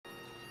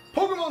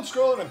Pokemon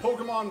Scarlet and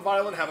Pokemon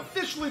Violet have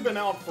officially been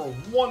out for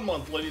 1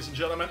 month, ladies and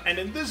gentlemen, and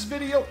in this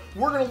video,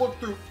 we're going to look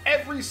through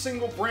every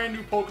single brand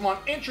new Pokemon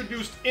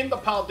introduced in the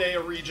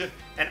Paldea region,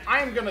 and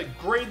I am going to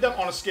grade them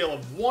on a scale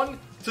of 1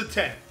 to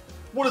 10.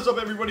 What is up,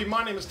 everybody?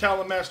 My name is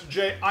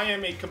TalonMasterJ. I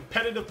am a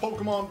competitive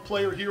Pokemon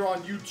player here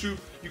on YouTube.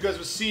 You guys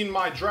have seen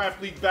my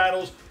Draft League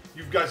battles.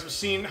 You guys have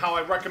seen how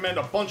I recommend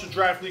a bunch of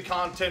Draft League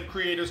content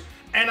creators,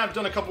 and I've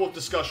done a couple of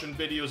discussion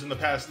videos in the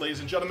past, ladies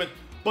and gentlemen.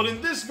 But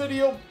in this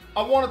video,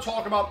 I want to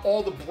talk about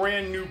all the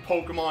brand new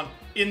Pokemon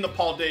in the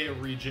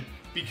Paldea region,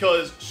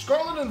 because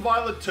Scarlet and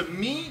Violet, to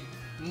me,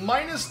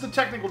 minus the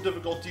technical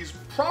difficulties,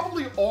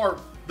 probably are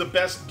the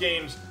best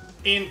games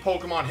in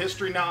Pokemon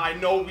history. Now, I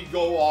know we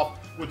go off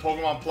with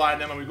Pokemon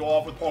Platinum and we go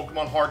off with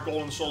Pokemon Heart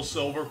Gold and Soul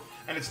Silver,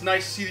 and it's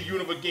nice to see the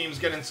Unova games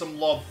getting some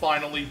love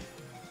finally.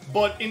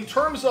 But in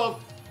terms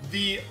of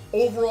the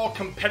overall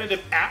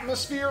competitive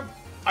atmosphere,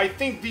 I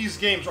think these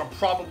games are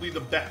probably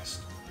the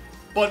best.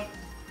 But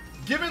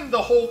given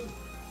the whole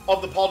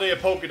of the Paldea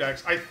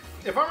Pokedex,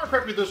 if I remember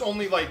correctly, there's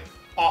only like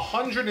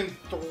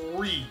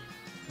 103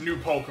 new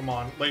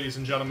Pokemon, ladies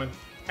and gentlemen.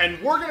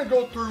 And we're going to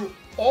go through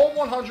all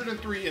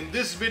 103 in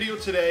this video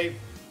today,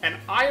 and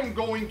I am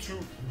going to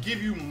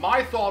give you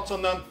my thoughts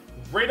on them,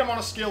 rate them on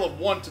a scale of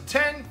 1 to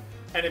 10.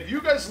 And if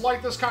you guys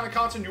like this kind of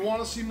content, you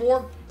want to see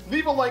more,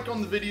 leave a like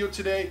on the video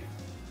today.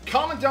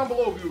 Comment down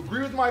below if you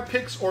agree with my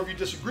picks or if you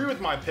disagree with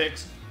my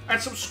picks.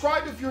 And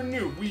subscribe if you're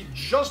new. We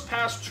just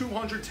passed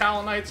 200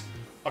 Talonites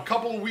a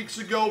couple of weeks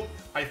ago.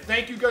 I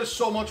thank you guys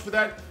so much for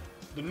that.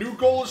 The new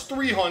goal is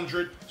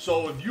 300.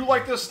 So if you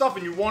like this stuff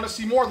and you want to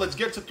see more, let's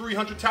get to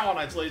 300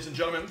 Talonites, ladies and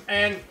gentlemen.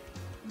 And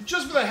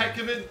just for the heck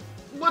of it,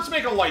 let's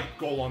make a light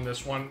goal on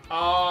this one.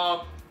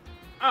 I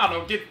don't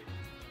know, get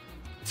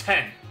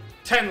 10.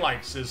 10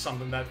 likes is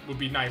something that would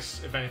be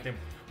nice, if anything.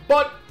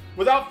 But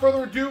without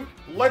further ado,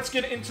 let's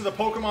get into the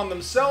Pokemon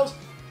themselves,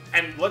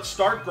 and let's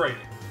start grading.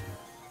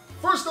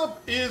 First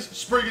up is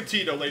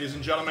Sprigatito, ladies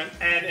and gentlemen,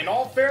 and in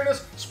all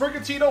fairness,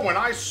 Sprigatito, when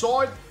I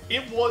saw it,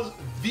 it was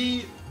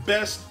the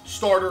best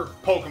starter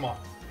Pokemon.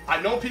 I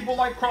know people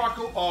like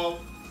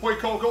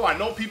Fuecoco, I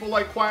know people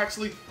like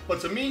Quaxly, but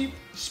to me,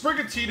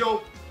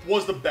 Sprigatito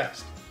was the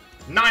best.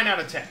 9 out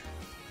of 10.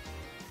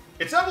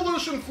 Its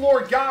evolution,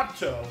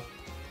 Florigato,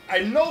 I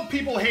know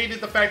people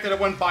hated the fact that it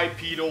went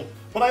bipedal,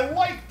 but I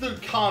like the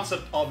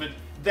concept of it,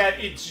 that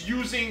it's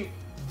using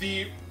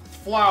the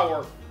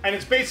flower and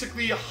it's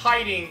basically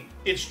hiding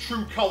its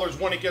true colors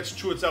when it gets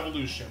to its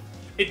evolution.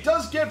 It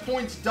does get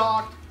points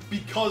docked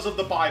because of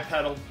the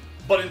bipedal,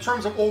 but in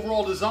terms of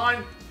overall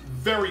design,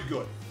 very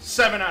good.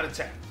 7 out of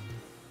 10.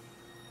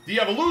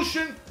 The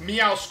evolution,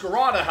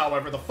 Meowscarada,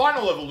 however, the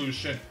final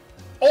evolution,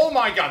 oh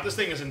my god, this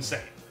thing is insane.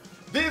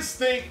 This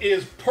thing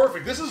is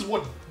perfect. This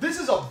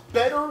is a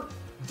better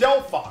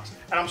Delphox.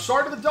 And I'm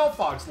sorry to the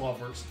Delphox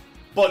lovers,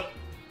 but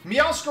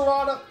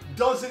Meowscarada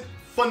does it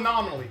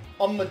phenomenally.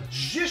 A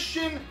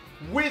magician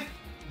with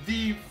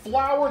the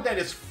flower that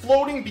is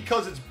floating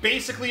because it's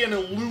basically an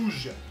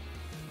illusion.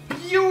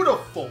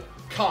 Beautiful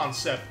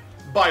concept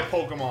by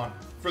Pokemon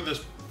for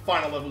this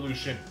final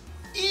evolution.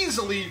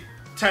 Easily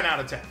 10 out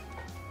of 10.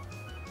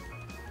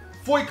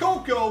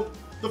 Fuecoco,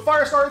 the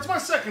fire starter, it's my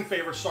second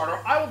favorite starter.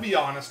 I will be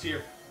honest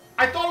here.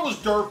 I thought it was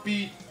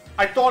derpy.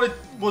 I thought it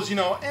was, you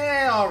know,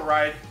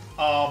 alright.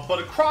 But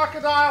a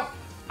crocodile,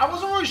 I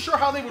wasn't really sure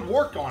how they would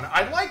work on it.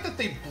 I like that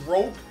they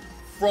broke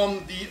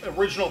from the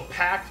original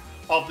pack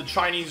of the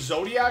Chinese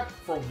Zodiac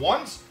for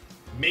once.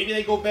 Maybe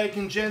they go back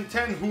in Gen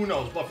 10, who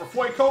knows. But for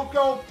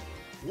Fuecoco,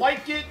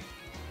 like it,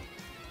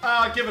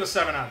 give it a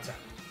 7 out of 10.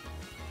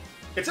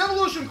 Its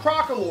evolution,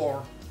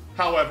 Crocalor,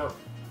 however,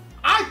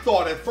 I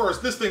thought at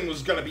first this thing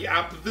was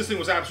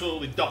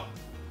absolutely dumb.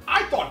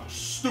 I thought it was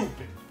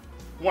stupid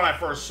when I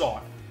first saw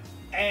it.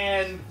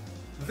 And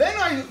then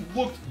I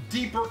looked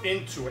deeper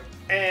into it,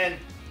 and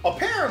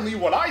apparently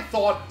what I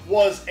thought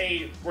was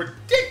a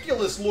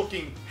ridiculous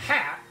looking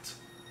hat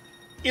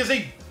is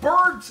a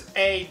bird's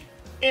egg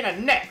in a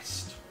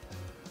nest.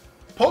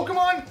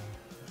 Pokemon,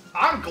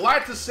 I'm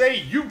glad to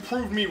say you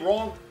proved me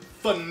wrong.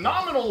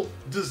 Phenomenal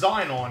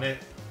design on it.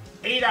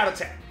 8 out of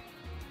 10.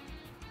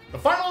 The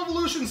final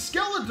evolution,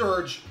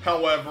 Skeledirge,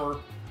 however,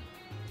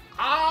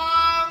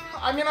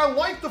 I mean, I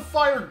like the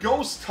Fire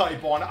Ghost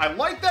type on it. I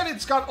like that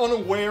it's got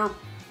Unaware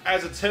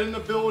as its hidden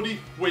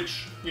ability,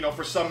 which, you know,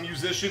 for some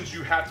musicians,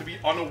 you have to be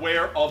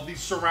unaware of the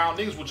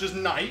surroundings, which is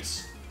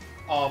nice.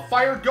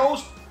 Fire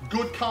Ghost,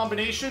 good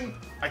combination.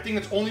 I think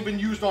it's only been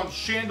used on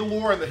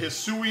Chandelure and the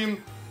Hisuian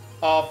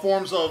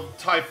forms of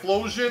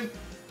Typhlosion.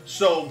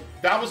 So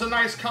that was a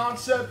nice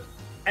concept.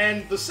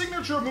 And the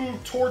signature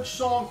move, Torch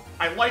Song,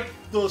 I like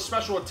the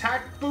special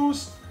attack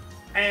boost.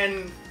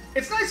 And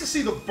it's nice to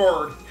see the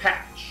bird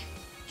hatch.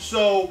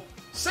 So,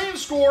 same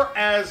score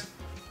as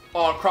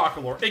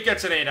Crocalor. It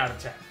gets an 8 out of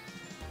 10.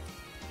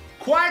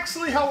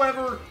 Quaxly,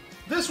 however,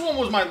 this one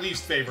was my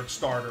least favorite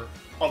starter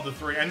of the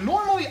three. And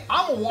normally,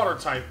 I'm a water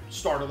type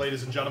starter,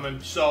 ladies and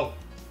gentlemen. So,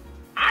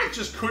 I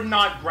just could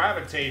not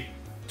gravitate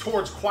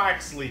towards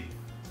Quaxly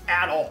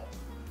at all.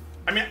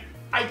 I mean,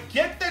 I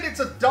get that it's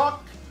a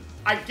duck.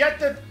 I get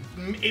that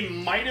it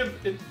might have,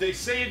 they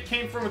say it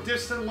came from a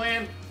distant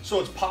land, so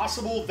it's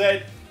possible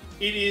that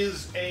it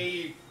is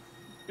a,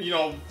 you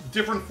know,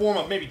 different form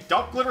of maybe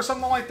ducklet or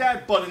something like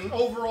that, but in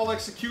overall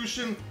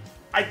execution,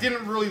 I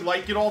didn't really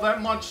like it all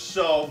that much,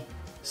 so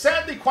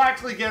sadly,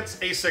 Quaxly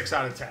gets a 6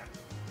 out of 10.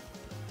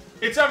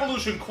 Its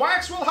evolution,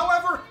 Quaxwell,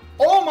 however,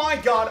 oh my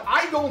god,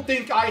 I don't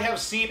think I have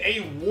seen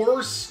a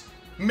worse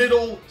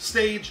middle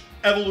stage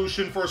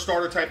evolution for a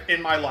starter type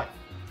in my life.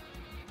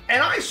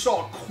 And I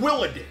saw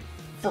Quilladin,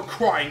 for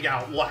crying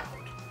out loud.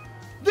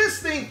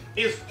 This thing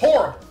is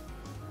horrible.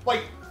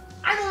 Like,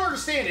 I don't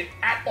understand it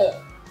at all.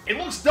 It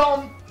looks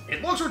dumb,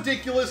 it looks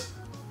ridiculous,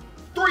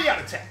 3 out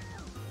of 10.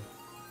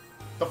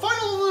 The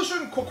final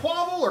evolution,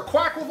 Quaquaval or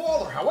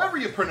Quaquaval, or however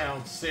you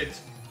pronounce it,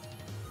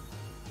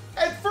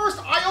 at first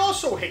I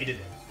also hated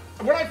it.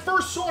 When I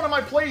first saw it on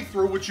my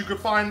playthrough, which you could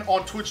find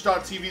on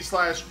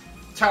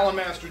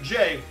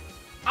twitch.tv/TalonMasterJ,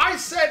 I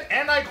said,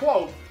 and I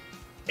quote,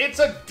 "It's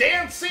a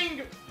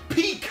dancing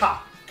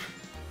peacock."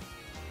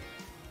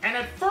 And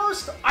at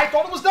first, I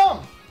thought it was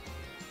dumb.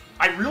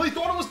 I really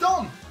thought it was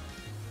dumb.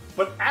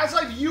 But as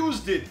I've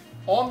used it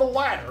on the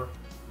ladder,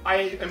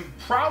 I am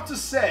proud to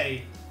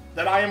say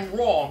that I am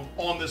wrong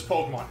on this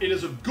Pokemon. It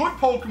is a good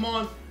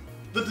Pokemon.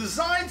 The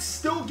design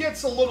still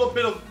gets a little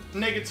bit of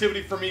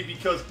negativity for me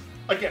because,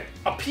 again,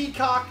 a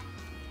peacock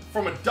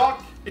from a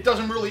duck, it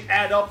doesn't really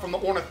add up from the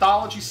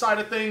ornithology side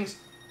of things.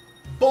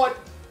 But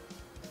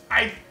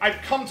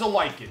I've come to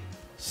like it.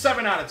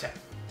 7 out of 10.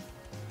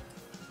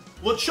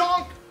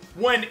 Lechonk,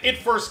 when it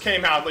first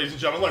came out, ladies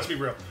and gentlemen, let's be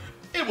real,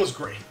 it was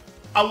great.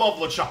 I love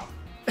Lechonk.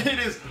 It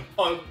is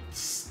a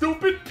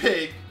stupid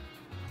pig,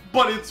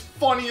 but it's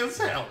funny as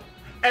hell.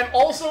 And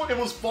also, it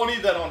was funny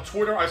that on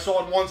Twitter, I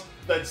saw it once,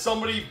 that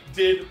somebody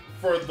did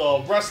for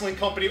the wrestling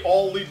company,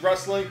 All Elite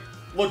Wrestling,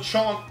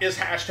 Lechonk is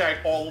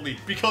hashtag All Elite.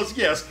 Because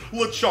yes,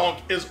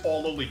 Lechonk is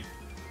All Elite.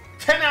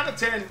 10 out of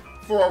 10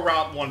 for a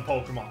Route 1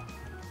 Pokemon.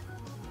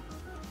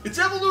 Its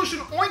evolution,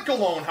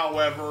 Oinkologne,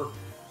 however,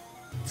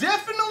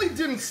 definitely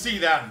didn't see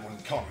that one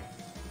coming.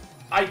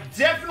 I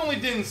definitely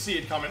didn't see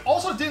it coming.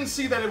 Also didn't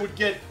see that it would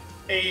get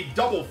a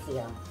double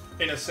form,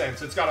 in a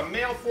sense. It's got a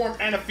male form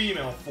and a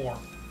female form.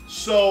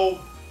 So,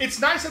 it's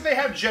nice that they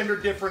have gender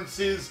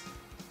differences,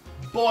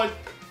 but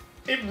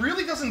it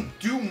really doesn't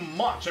do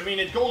much. I mean,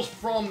 it goes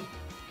from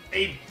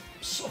a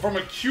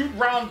cute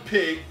round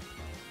pig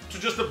to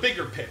just a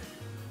bigger pig.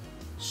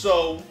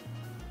 So,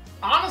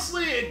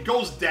 honestly, it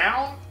goes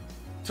down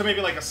to maybe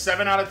like a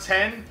 7 out of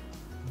 10,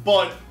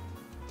 but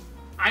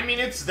I mean,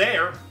 it's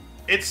there.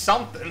 It's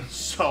something,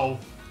 so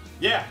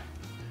yeah.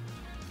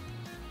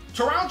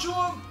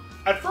 Tarantula,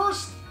 at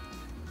first,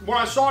 when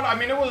I saw it, I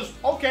mean, it was,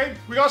 okay,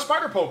 we got a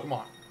spider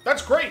Pokemon.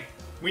 That's great.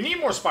 We need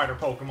more spider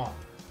Pokemon.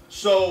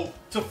 So,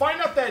 to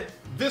find out that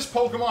this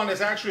Pokemon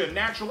is actually a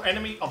natural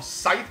enemy of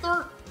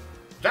Scyther,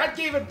 that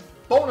gave it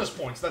bonus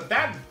points.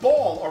 That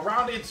ball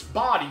around its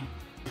body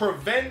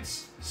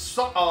prevents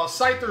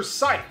Scyther's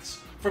sights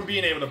from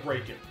being able to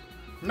break it.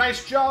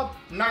 Nice job,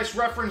 nice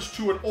reference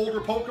to an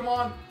older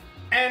Pokemon,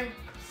 and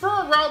for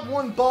a Route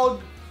 1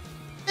 bug,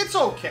 it's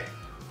okay.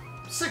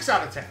 6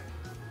 out of 10.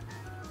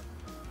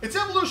 Its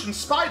evolution,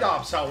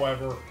 Spidops,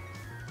 however,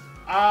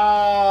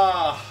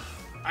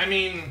 I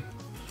mean,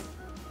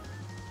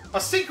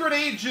 a secret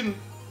agent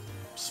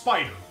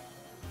spider.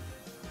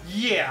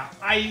 Yeah,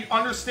 I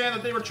understand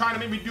that they were trying to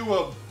maybe do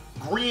a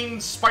green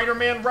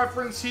Spider-Man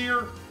reference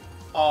here,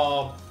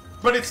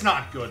 but it's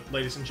not good,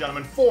 ladies and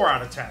gentlemen. 4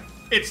 out of 10.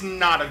 It's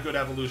not a good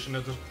evolution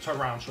of the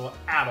Tarantula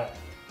at all.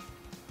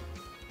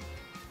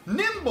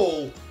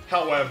 Nimble,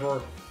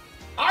 however,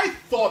 I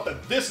thought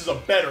that this is a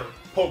better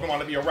Pokemon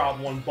to be a Route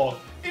 1 bug.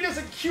 It is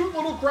a cute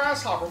little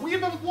grasshopper. We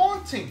have been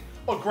wanting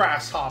a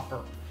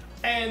grasshopper,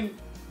 and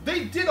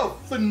they did a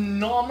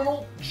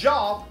phenomenal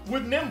job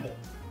with Nimble.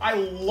 I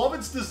love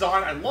its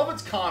design. I love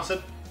its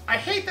concept. I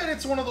hate that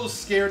it's one of those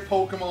scared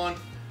Pokemon,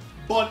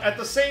 but at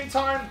the same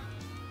time,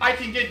 I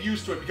can get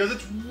used to it because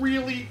it's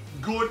really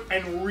good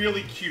and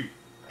really cute.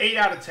 8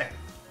 out of 10.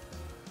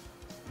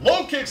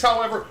 Low Kicks,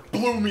 however,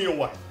 blew me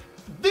away.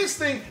 This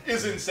thing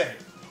is insane.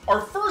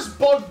 Our first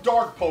Bug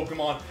Dark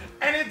Pokemon,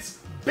 and it's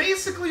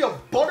basically a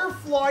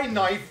butterfly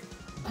knife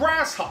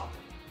grasshopper.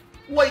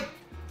 Like,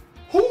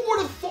 who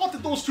would have thought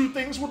that those two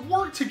things would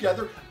work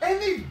together?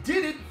 And they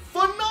did it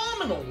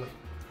phenomenally.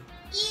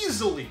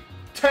 Easily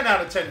 10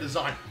 out of 10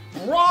 design.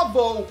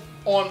 Bravo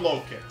on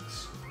Low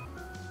Kicks.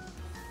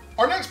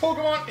 Our next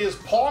Pokemon is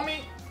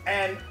Palmy,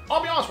 and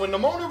I'll be honest, when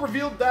Nemona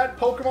revealed that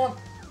Pokemon,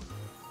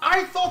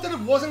 I thought that it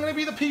wasn't going to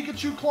be the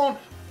Pikachu clone.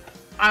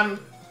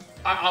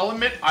 I'll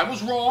admit, I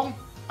was wrong.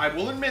 I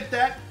will admit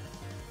that.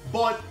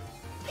 But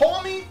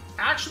Palmy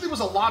actually was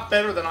a lot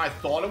better than I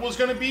thought it was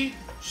going to be.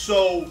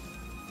 So,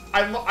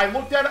 I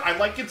looked at it. I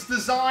like its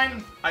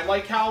design. I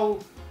like how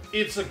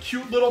it's a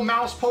cute little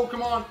mouse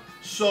Pokemon.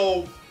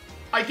 So,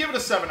 I give it a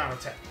 7 out of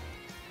 10.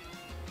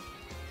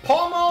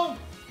 Palmo,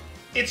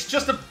 it's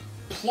just a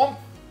plump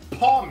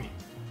Palmy,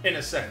 in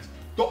a sense.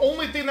 The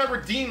only thing that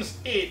redeems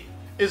it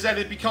is that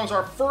it becomes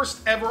our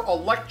first ever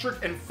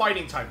electric and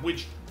fighting type,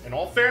 which In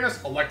all fairness,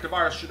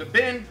 Electivire should have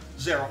been,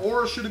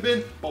 Zeraora should have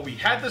been, but we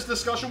had this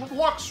discussion with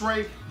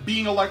Luxray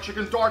being electric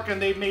and dark,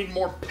 and they made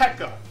more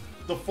P.E.K.K.A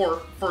the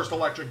first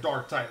electric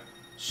dark type.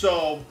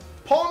 So,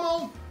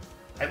 Pomo,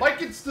 I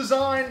like its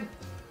design.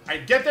 I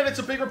get that it's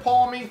a bigger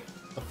Palmy.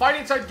 The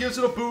fighting type gives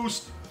it a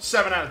boost,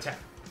 7 out of 10.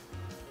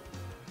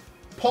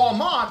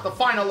 Palmot, the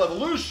final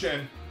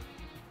evolution,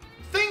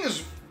 thing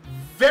is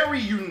very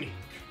unique.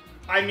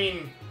 I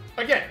mean,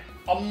 again,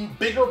 a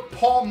bigger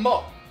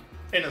Palmo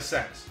in a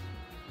sense.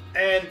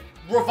 And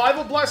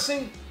Revival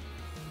Blessing,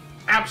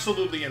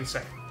 absolutely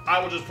insane. I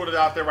will just put it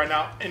out there right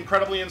now.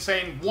 Incredibly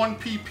insane. 1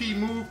 PP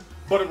move,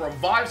 but it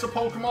revives a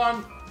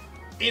Pokemon.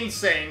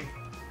 Insane.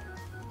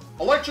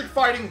 Electric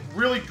Fighting,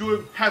 really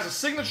good. Has a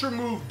signature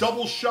move,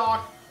 Double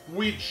Shock,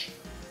 which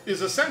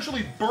is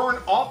essentially burn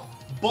up,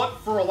 but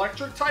for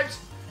electric types,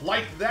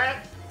 like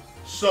that.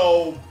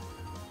 So,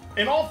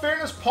 in all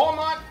fairness,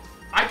 Palmot,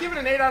 I give it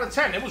an 8 out of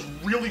 10. It was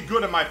really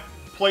good in my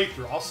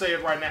playthrough. I'll say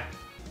it right now.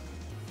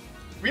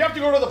 We have to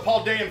go to the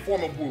Paldean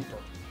form of Wooper.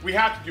 We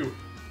have to do it.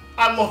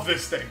 I love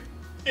this thing.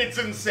 It's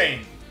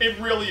insane. It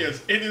really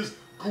is. It is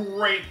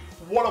great.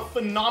 What a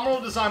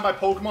phenomenal design by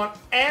Pokemon.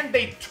 And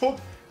they took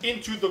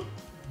into the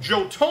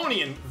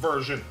Johtonian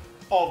version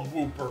of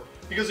Wooper.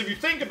 Because if you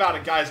think about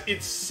it, guys,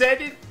 it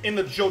said it in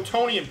the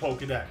Johtonian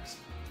Pokedex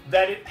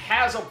that it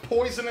has a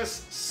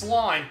poisonous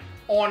slime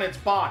on its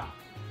body.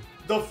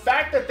 The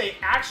fact that they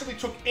actually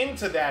took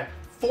into that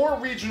for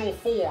regional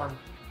form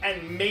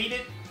and made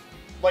it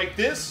like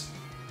this,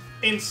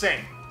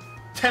 insane.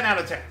 10 out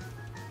of 10.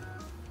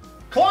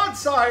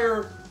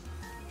 Clodsire,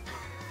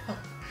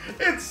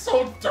 it's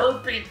so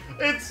derpy.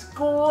 It's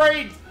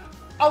great.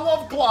 I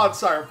love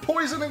Clodsire.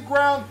 Poison and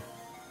ground,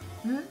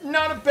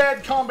 not a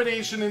bad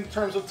combination in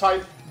terms of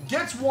type.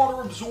 Gets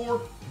water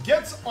absorbed,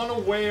 gets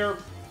unaware.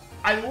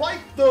 I like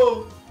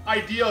the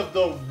idea of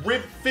the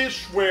rib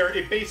fish where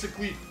it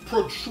basically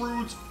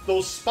protrudes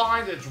those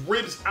spines, its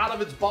ribs out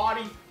of its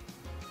body.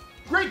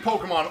 Great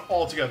Pokemon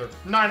altogether.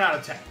 9 out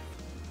of 10.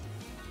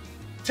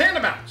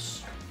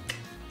 Tandemaus.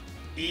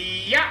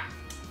 Yeah.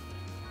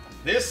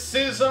 This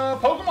is a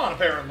Pokemon,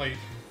 apparently.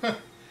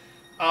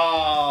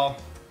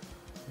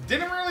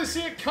 Didn't really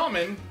see it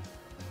coming,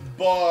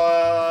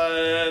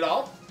 but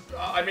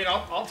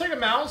I'll take a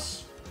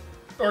mouse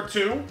or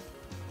two.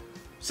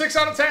 6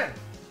 out of 10.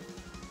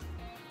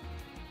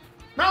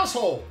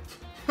 Mousehold.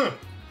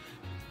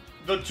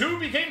 The 2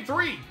 became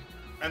 3,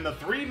 and the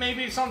 3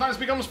 maybe sometimes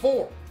becomes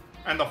 4,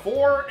 and the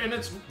 4 in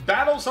its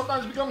battle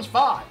sometimes becomes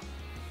 5,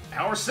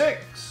 or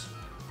 6,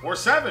 or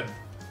 7,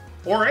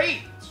 or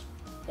 8,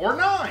 or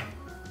 9,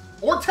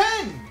 or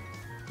 10.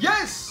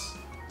 Yes,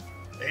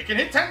 it can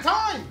hit 10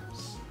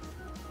 times.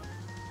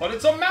 But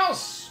it's a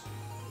mouse,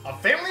 a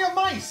family of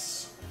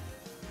mice.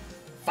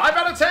 5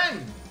 out of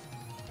 10.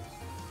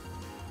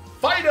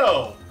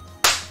 Fido,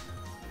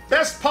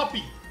 best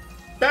puppy,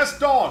 best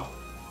dog.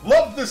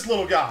 Love this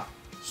little guy.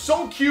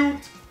 So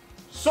cute,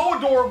 so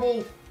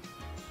adorable.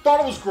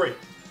 Thought it was great.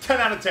 10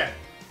 out of 10.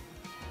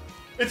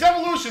 Its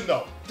evolution,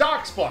 though,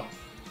 Darkspun,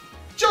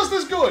 just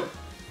as good,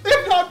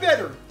 if not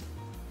better.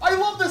 I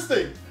love this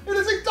thing. It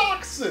is a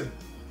Dachshund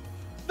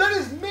that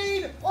is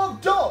made of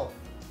Dove,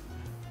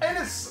 and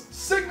its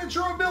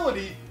signature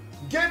ability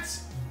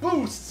gets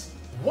boosts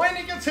when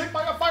it gets hit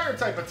by a fire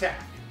type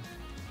attack.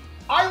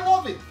 I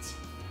love it.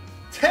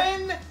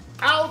 10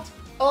 out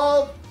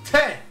of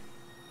 10.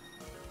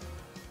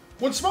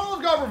 When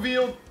Smoliv got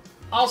revealed,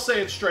 I'll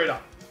say it straight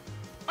up.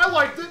 I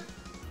liked it.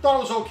 Thought it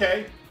was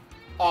okay.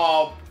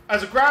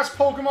 As a grass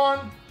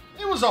Pokemon,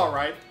 it was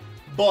alright.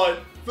 But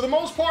for the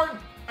most part,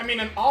 I mean,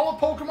 an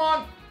olive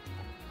Pokemon,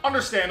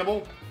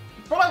 understandable.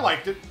 But I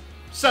liked it.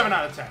 7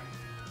 out of 10.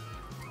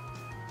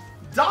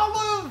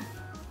 Dolliv,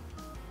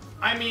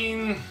 I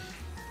mean,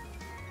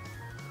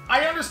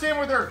 I understand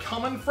where they're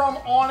coming from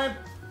on it,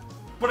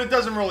 but it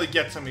doesn't really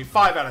get to me.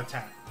 5 out of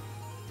 10.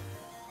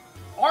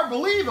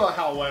 Arboliva,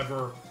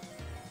 however,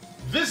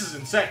 this is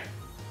insane.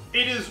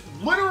 It is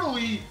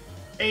literally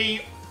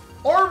a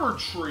arbor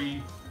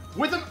tree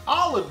with an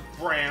olive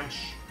branch,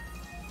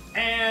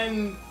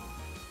 and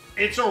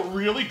it's a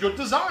really good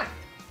design.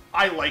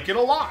 I like it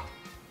a lot.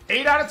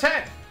 8 out of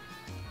 10.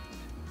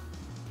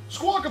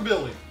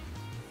 Squawkabilly.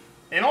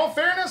 In all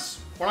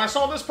fairness, when I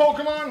saw this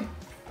Pokemon,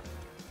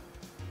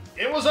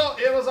 it was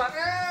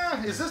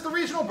is this the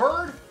regional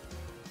bird?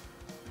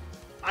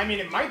 I mean,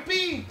 it might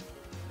be.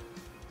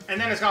 And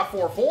then it's got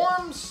 4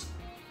 forms,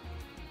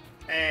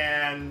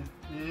 and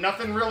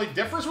nothing really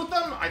differs with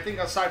them, I think,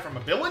 aside from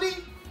ability.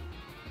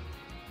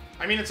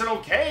 I mean, it's an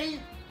okay.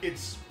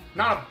 It's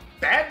not a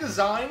bad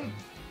design,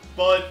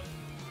 but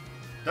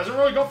doesn't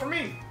really go for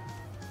me.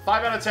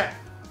 5 out of 10.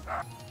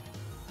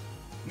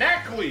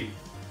 Nacli.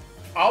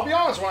 I'll be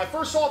honest, when I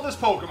first saw this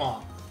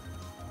Pokemon,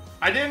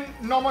 I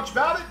didn't know much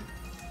about it.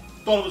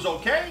 Thought it was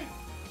okay.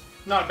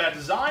 Not a bad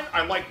design.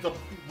 I like the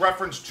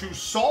reference to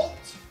salt.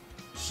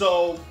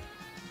 So,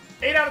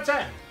 8 out of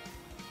 10.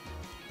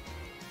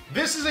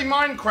 This is a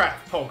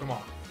Minecraft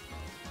Pokemon.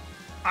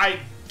 I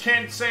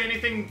can't say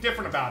anything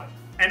different about it.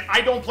 And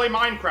I don't play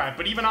Minecraft,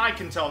 but even I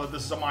can tell that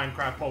this is a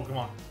Minecraft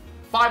Pokemon.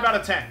 5 out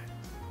of 10.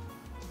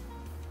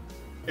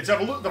 It's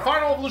the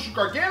final evolution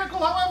Garganacl,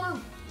 however,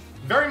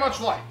 very much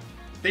like.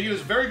 Think it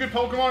is a very good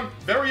Pokemon,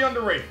 very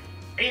underrated.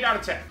 8 out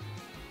of 10.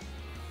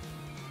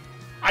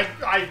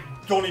 I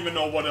don't even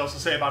know what else to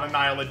say about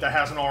Annihilate that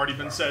hasn't already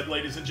been said,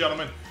 ladies and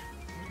gentlemen.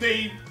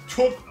 They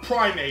took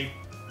Primeape,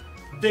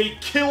 they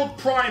killed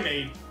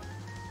Primeape,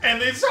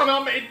 and they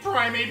somehow made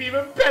Primeape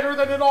even better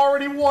than it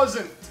already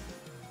wasn't.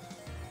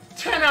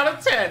 10 out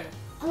of 10.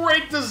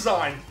 Great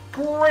design.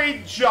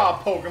 Great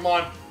job,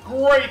 Pokemon.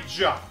 Great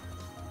job.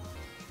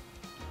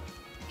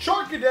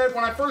 Charcadet,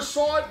 when I first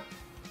saw it,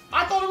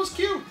 I thought it was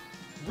cute.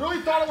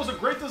 Really thought it was a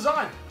great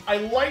design. I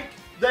like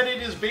that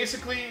it is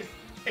basically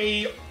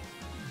a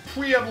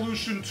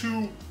pre-evolution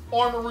to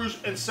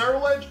Armarouge and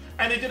Ceruledge,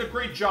 and they did a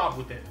great job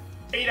with it.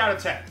 8 out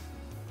of 10.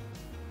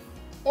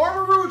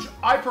 Armarouge,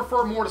 I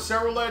prefer more to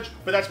Ceruledge,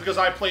 but that's because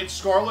I played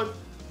Scarlet,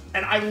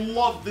 and I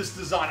love this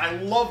design.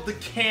 I love the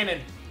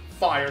cannon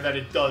fire that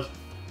it does.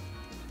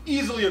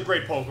 Easily a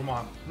great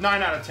Pokemon.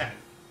 9 out of 10.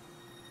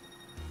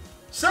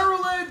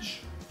 Ceruledge,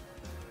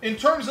 in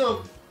terms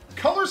of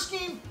color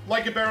scheme,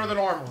 like it better than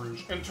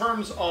Armarouge. In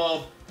terms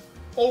of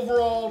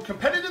overall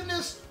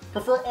competitiveness,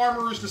 prefer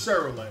Armarouge to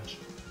Ceruledge.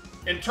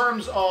 In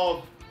terms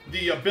of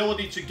the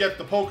ability to get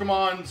the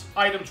Pokemon's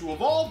item to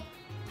evolve,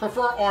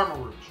 prefer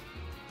Armarouge.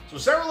 So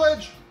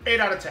Ceruledge,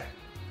 8 out of 10.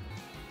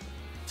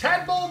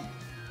 Tadbulb,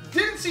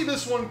 didn't see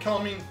this one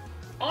coming.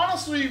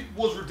 Honestly,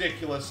 was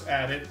ridiculous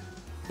at it,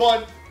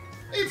 but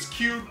it's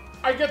cute.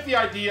 I get the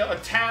idea,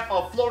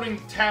 a floating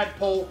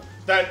tadpole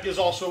that is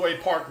also a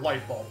park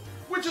light bulb,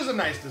 which is a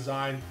nice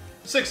design.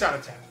 6 out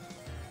of 10.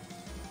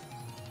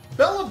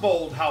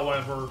 Bellabold,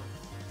 however,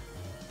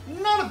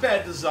 not a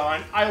bad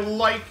design. I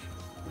like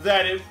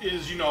that it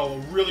is, you know, a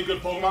really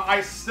good Pokemon.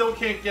 I still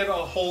can't get a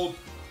hold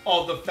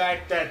of the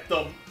fact that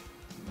the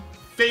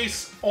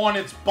face on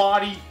its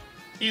body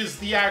is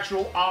the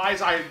actual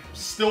eyes. I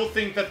still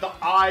think that the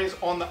eyes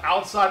on the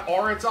outside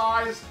are its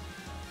eyes.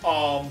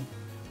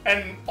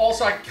 And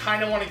also, I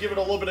kind of want to give it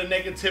a little bit of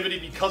negativity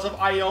because of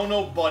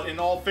Iono, but in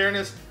all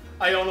fairness,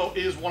 Iono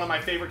is one of my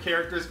favorite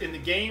characters in the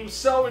game,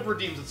 so it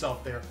redeems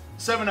itself there.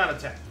 7 out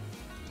of 10.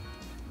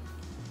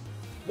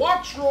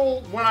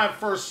 Watchroll, when I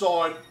first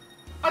saw it,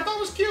 I thought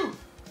it was cute.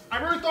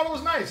 I really thought it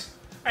was nice.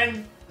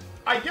 And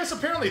I guess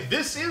apparently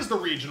this is the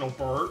regional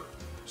bird,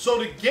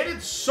 so to get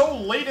it so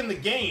late in the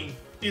game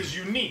is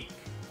unique.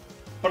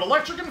 But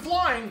electric and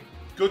flying,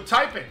 good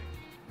typing.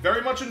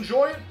 Very much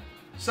enjoy it.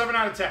 7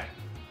 out of 10.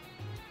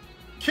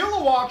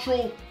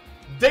 Kilowattrel,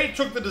 they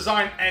took the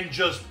design and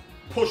just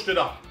pushed it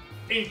up.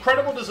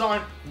 Incredible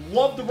design.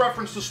 Love the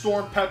reference to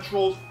Storm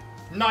Petrels.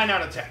 9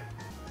 out of 10.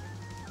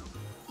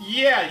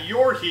 Yeah,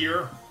 you're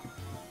here.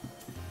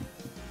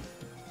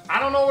 I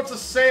don't know what to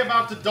say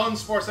about the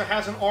Dunsparce that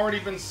hasn't already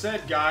been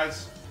said,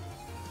 guys.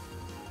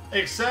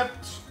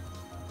 Except,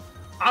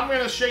 I'm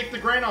going to shake the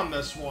grain on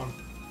this one.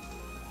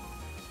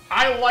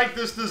 I like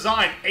this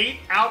design. 8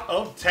 out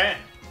of 10.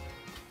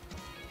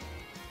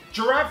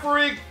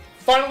 Girafarig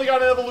finally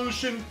got an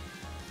evolution,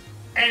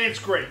 and it's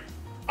great.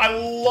 I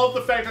love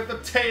the fact that the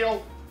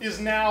tail is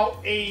now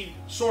a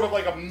sort of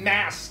like a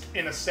mask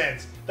in a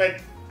sense.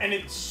 And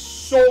it's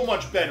so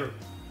much better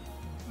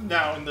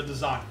now in the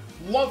design.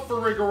 Love for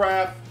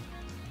Farigiraf.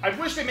 I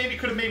wish they maybe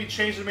could have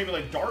changed it to maybe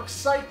like Dark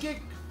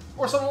Psychic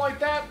or something like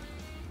that.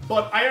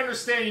 But I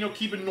understand, you know,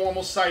 keeping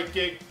normal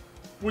Psychic,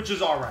 which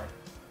is alright.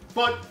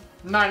 But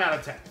 9 out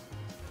of 10.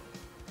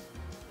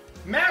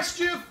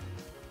 Mastiff,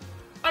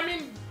 I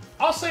mean,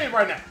 I'll say it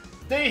right now.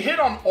 They hit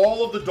on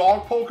all of the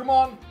dog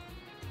Pokemon.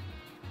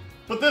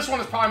 But this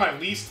one is probably my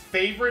least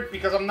favorite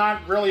because I'm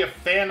not really a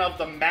fan of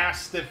the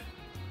Mastiff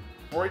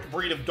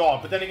breed of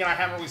dog. But then again, I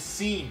haven't really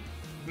seen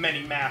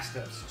many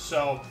Mastiffs.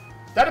 So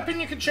that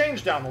opinion could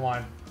change down the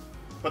line.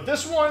 But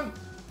this one,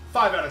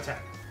 5 out of 10.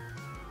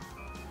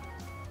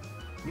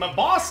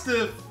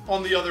 Mabostiff,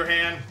 on the other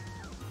hand,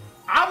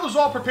 I was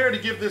all prepared to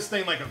give this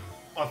thing like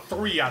a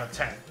 3 out of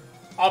 10.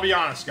 I'll be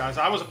honest, guys.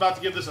 I was about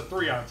to give this a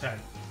 3 out of 10.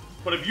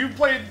 But if you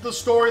played the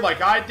story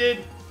like I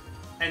did,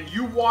 and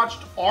you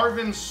watched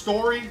Arvin's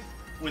story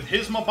with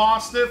his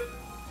Mabostiff,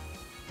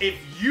 if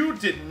you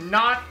did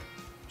not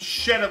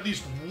shed at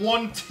least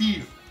one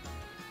tear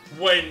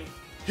when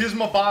his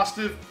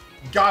Mabostiff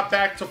got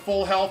back to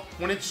full health,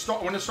 when it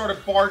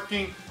started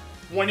barking,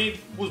 when it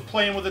was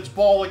playing with its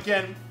ball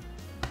again,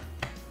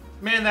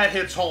 man, that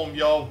hits home,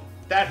 yo.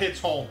 That hits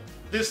home.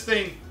 This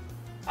thing,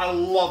 I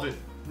love it.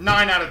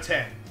 9 out of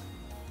 10.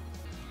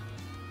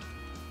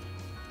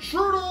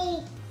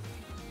 Trudel,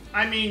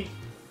 I mean,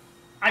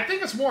 I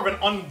think it's more of an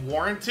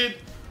unwarranted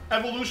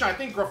evolution. I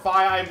think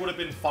Grafaiai would have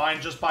been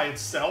fine just by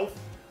itself.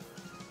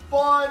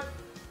 But,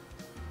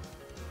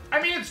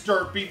 I mean, it's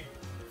derpy.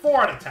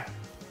 4 out of 10.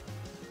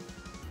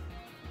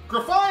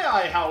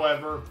 Grafaiai,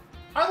 however,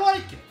 I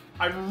like it.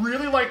 I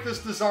really like this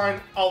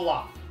design a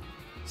lot.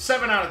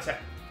 7 out of 10.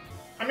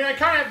 I mean, I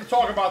kind of have to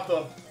talk about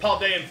the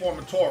Paldean form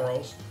of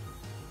Tauros,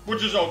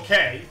 which is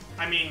okay.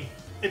 I mean,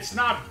 it's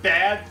not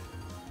bad,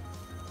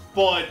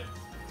 but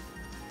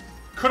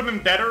Could have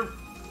been better.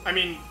 I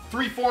mean,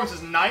 3 forms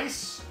is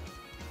nice.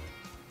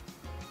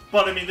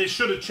 But, I mean, they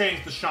should have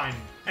changed the shiny.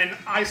 And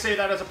I say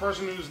that as a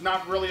person who's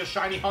not really a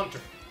shiny hunter.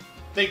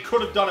 They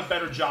could have done a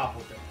better job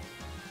with it.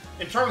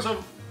 In terms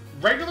of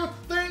regular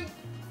thing,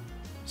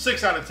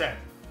 6 out of 10.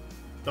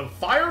 The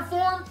fire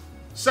form,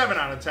 7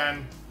 out of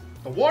 10.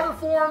 The water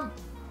form,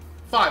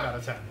 5 out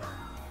of 10.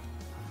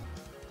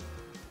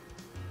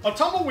 A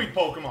Tumbleweed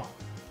Pokemon.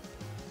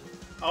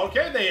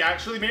 Okay, they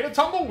actually made a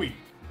Tumbleweed.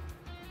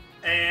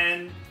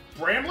 And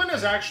Bramblin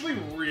is actually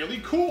really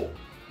cool.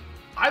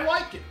 I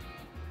like it.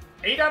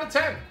 8 out of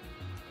 10.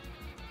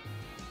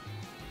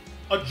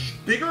 A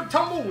bigger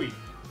Tumbleweed.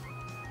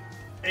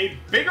 A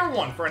bigger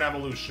one for an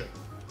evolution.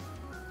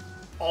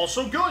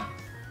 Also good.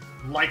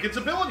 Like its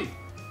ability.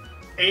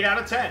 8 out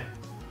of 10.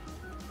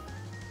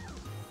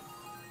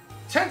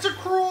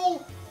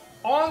 Tentacruel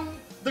on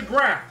the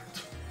ground.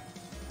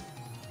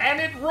 And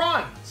it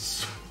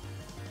runs.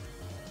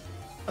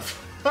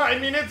 I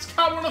mean, it's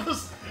got one of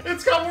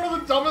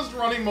the dumbest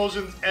running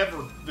motions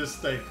ever, this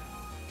thing.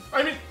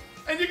 I mean,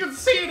 and you can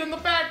see it in the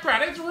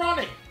background. It's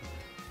running.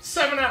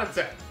 7 out of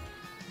 10.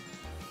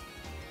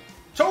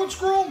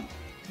 Toadscruel,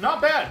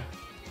 not bad.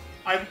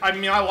 I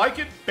mean, I like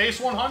it.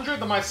 Base 100,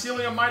 the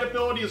Mycelium Might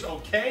ability is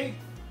okay.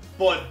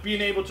 But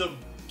being able to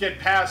get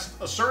past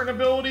a certain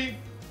ability,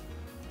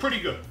 pretty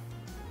good.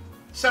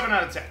 7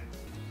 out of 10.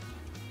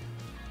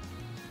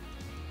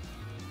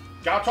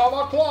 Gotta talk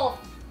about Claw,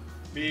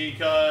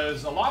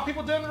 because a lot of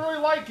people didn't really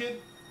like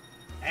it,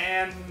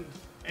 and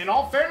in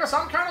all fairness,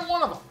 I'm kind of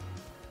one of them.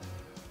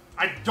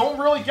 I don't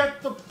really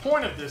get the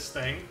point of this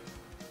thing,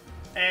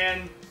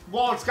 and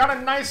while it's got a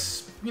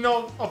nice, you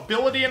know,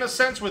 ability in a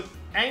sense with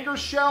Anger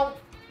Shell,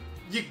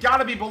 you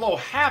gotta be below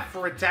half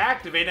for it to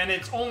activate, and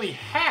it's only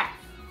half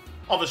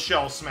of a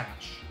Shell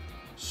Smash.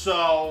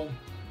 So,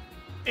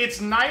 it's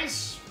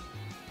nice,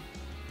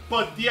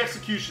 but the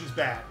execution's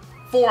bad.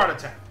 4 out of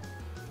 10.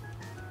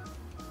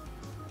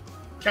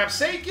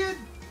 Capsakid,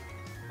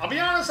 I'll be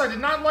honest, I did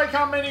not like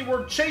how many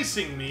were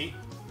chasing me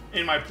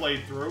in my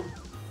playthrough.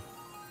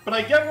 But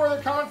I get where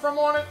they're coming from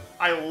on it.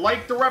 I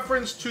like the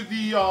reference to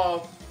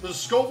the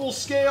Scoville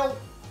scale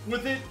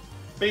with it,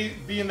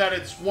 being that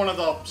it's one of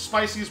the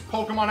spiciest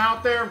Pokemon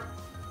out there.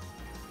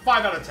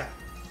 5 out of 10.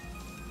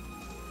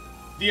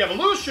 The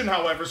evolution,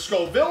 however,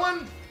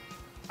 Scovillain,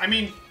 I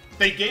mean,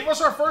 they gave us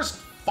our first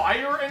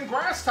fire and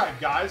grass type,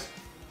 guys.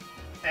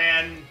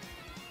 And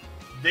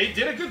they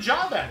did a good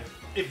job at it.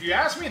 If you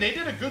ask me, they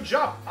did a good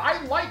job.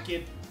 I like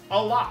it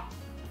a lot.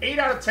 8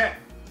 out of 10.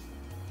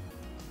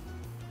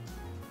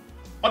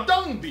 A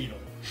Dung Beetle.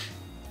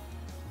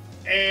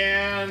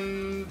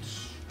 And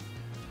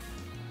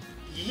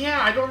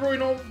yeah, I don't really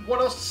know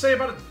what else to say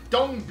about a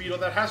Dung Beetle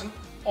that hasn't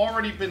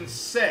already been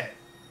said.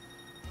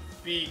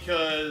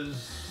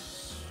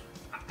 Because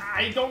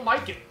I don't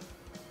like it.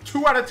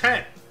 2 out of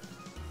 10.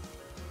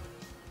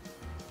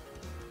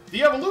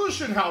 The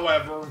evolution,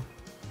 however,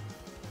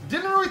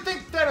 didn't really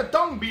think that a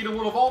Dung Beetle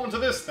would evolve into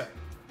this thing.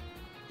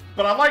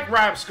 But I like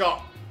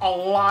Rabsca a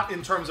lot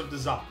in terms of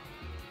design.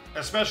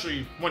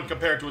 Especially when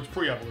compared to its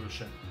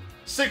pre-evolution.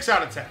 6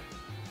 out of 10.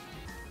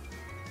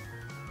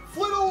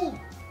 Flittle,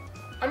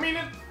 I mean,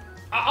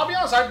 I'll be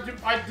honest,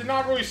 I did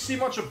not really see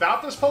much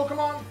about this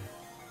Pokemon.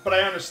 But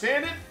I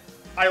understand it.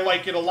 I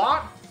like it a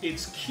lot.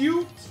 It's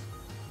cute.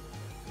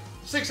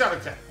 6 out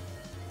of 10.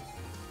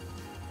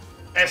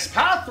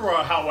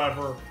 Espathra,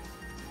 however,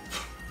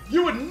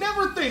 you would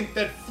never think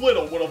that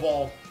Flittle would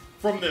evolve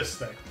from this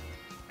thing.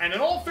 And in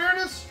all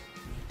fairness,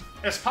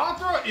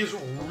 Espathra is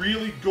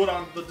really good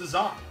on the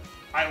design.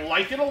 I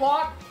like it a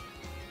lot.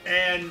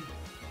 And,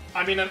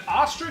 I mean, an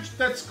ostrich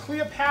that's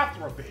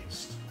Cleopatra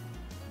based.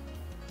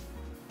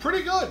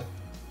 Pretty good.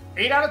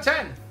 8 out of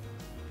 10.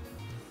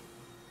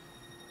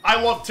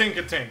 I love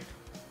Tinkatink.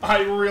 I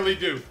really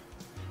do.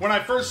 When I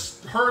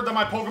first heard that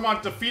my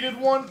Pokemon defeated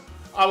one,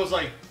 I was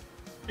like,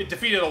 it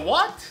defeated a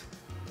what?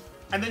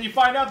 And then you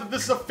find out that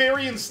this is a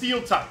Fairy and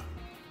Steel type.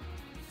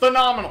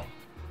 Phenomenal.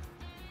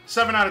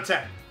 7 out of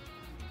 10.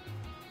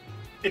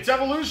 Its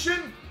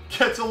evolution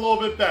gets a little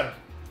bit better.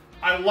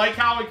 I like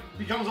how it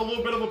becomes a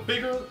little bit of a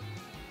bigger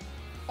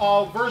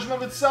version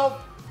of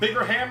itself.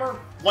 Bigger hammer,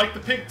 like the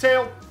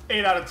pigtail.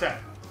 8 out of 10.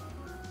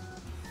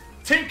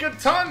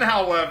 Tinkaton,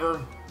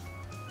 however,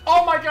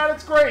 oh my god,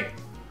 it's great.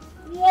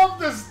 Love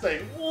this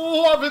thing.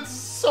 Love it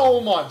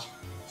so much.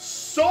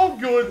 So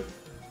good.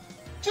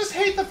 Just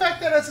hate the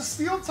fact that as a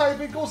steel type,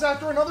 it goes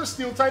after another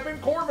steel type in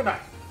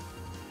Corviknight.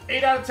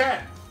 8 out of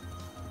 10.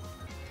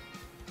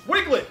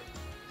 Wiglet.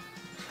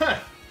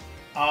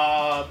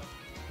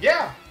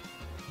 Yeah.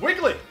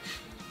 Wiglet.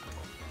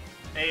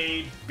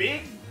 A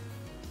big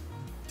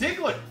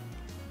Diglett.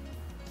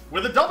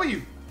 With a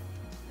W.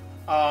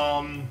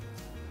 I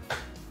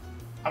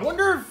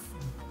wonder if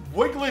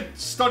Wiglet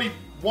studied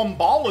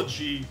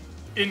Wombology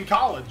in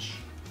college.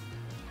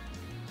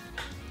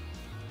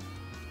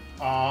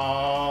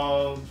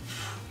 I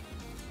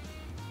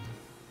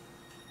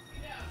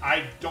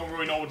don't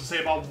really know what to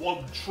say about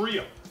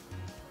Wugtrio.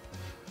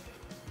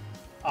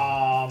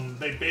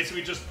 They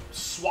basically just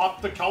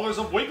swapped the colors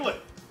of Wiglet.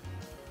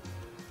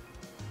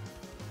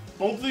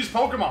 Both of these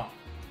Pokemon.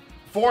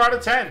 4 out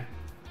of 10.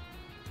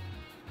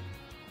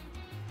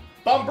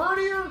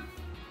 Bombardier,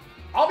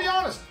 I'll be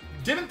honest,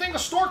 didn't think a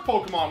Stork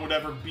Pokemon would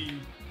ever be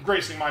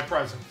gracing my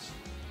presence.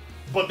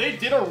 But they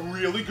did a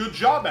really good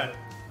job at it.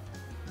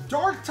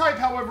 Dark type,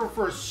 however,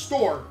 for a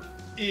Stork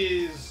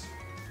is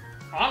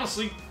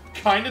honestly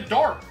kind of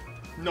dark.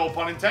 No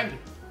pun intended.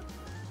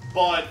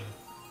 But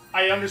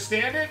I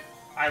understand it.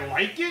 I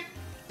like it.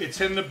 Its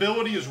hidden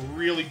ability is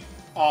really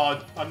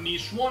a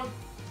niche one.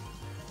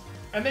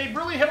 And they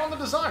really hit on the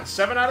design.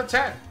 7 out of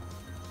 10.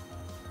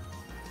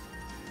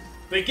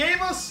 They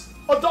gave us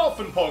a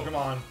Dolphin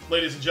Pokemon,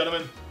 ladies and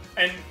gentlemen.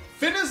 And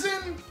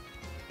Finizen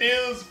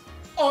is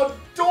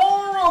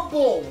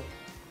adorable.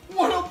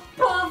 What a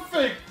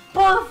perfect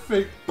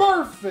Dolphin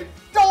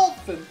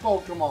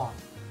Pokemon.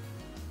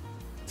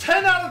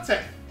 10 out of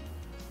 10.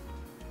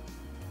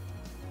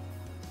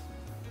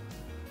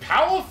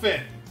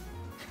 Palafin.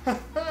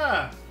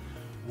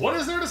 What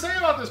is there to say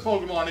about this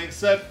Pokemon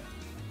except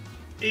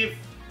if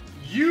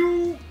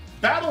you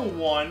battle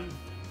one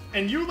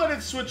and you let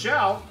it switch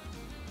out,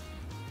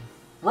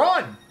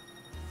 run!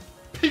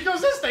 Because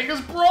this thing is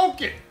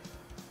broken!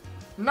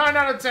 9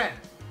 out of 10.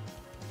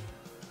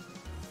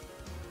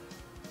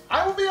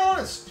 I will be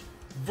honest,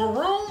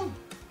 Varoom,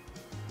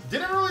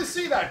 didn't really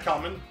see that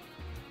coming,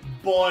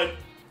 but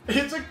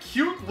it's a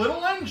cute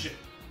little engine.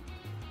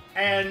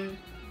 And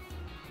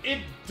it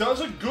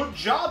does a good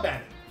job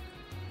at it.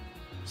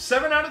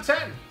 7 out of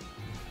 10.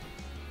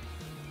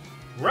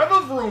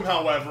 Revavroom,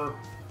 however,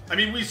 I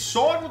mean, we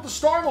saw it with the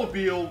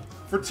Starmobile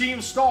for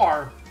Team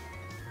Star,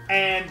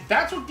 and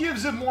that's what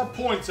gives it more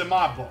points in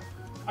my book.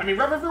 I mean,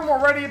 Revavroom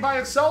already by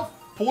itself,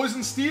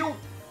 Poison Steel,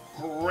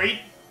 great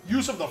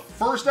use of the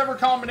first ever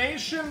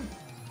combination,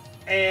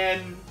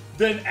 and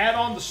then add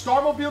on the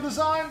Starmobile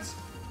designs,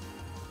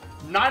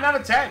 9 out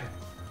of 10.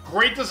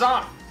 Great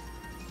design.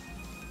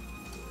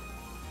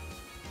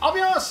 I'll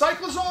be honest,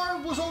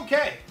 Cyclizar was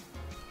okay.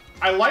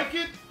 I like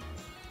it,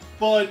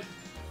 but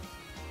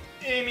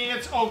I mean,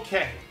 it's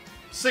okay.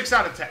 6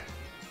 out of 10.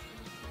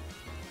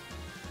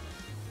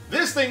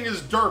 This thing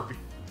is derpy.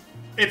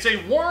 It's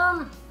a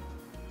worm,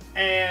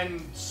 and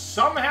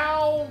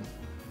somehow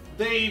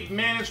they've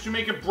managed to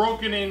make it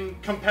broken and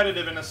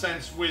competitive in a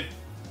sense with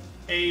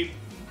a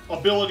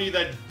ability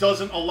that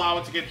doesn't allow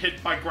it to get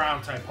hit by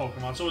ground type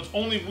Pokemon. So its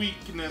only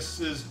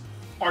weaknesses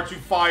are to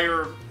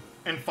fire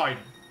and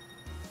fighting.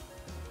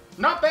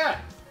 Not bad.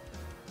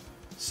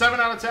 7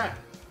 out of 10.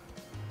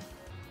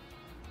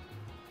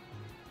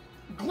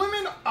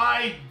 Glimmin,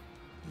 I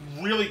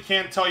really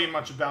can't tell you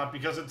much about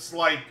because it's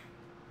like,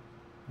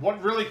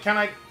 what really can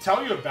I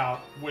tell you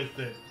about with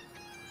it?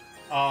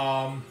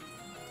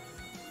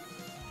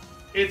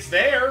 It's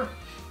there,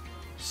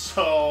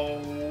 so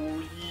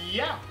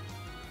yeah.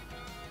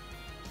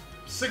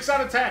 6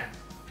 out of 10.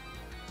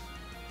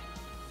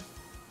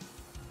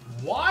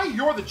 Why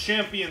you're the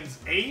champion's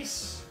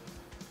ace,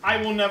 I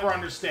will never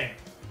understand.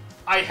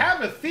 I have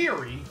a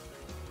theory,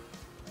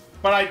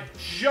 but I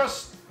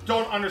just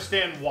don't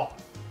understand why.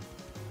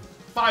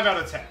 5 out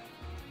of 10.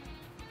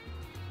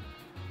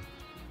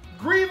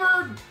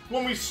 Griever,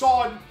 when we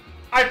saw it,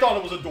 I thought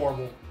it was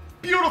adorable.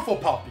 Beautiful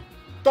puppy.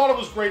 Thought it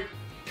was great.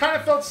 Kind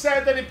of felt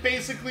sad that it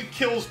basically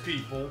kills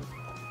people.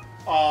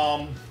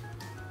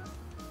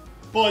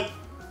 But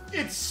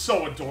it's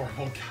so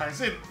adorable, guys.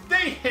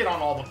 They hit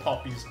on all the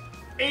puppies.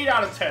 8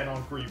 out of 10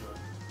 on Griever.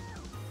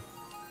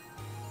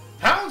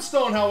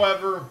 Houndstone,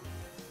 however,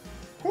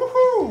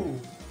 woohoo!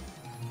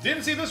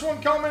 Didn't see this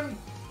one coming,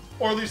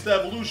 or at least the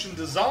evolution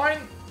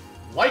design.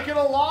 Like it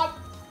a lot.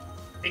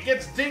 It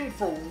gets dinged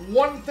for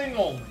one thing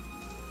only.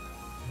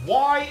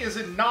 Why is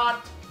it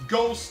not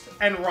Ghost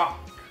and Rock?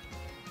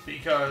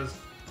 Because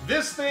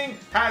this thing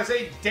has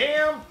a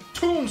damn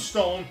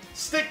tombstone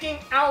sticking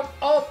out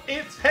of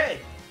its head.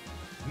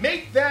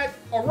 Make that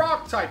a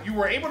rock type. You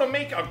were able to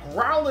make a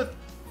Growlithe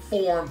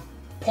form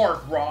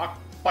part rock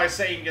by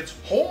saying its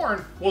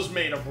horn was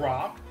made of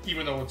rock,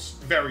 even though it's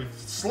very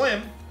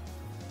slim.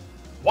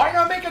 Why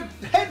not make a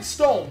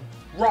headstone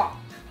rock?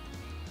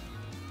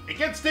 It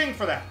gets dinged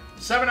for that.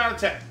 7 out of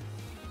 10.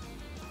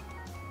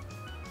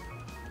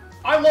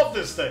 I love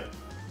this thing.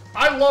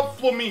 I love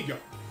Flamingo.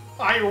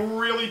 I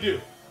really do.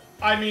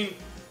 I mean,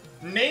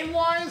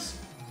 name-wise,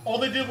 all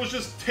they did was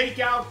just take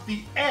out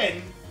the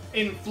N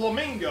in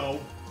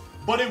Flamingo,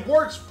 but it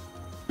works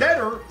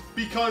better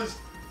because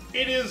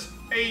it is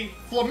a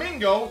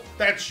Flamingo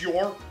that's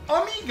your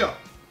amigo.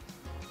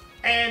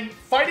 And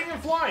fighting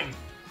and flying,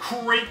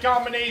 great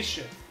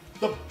combination.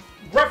 The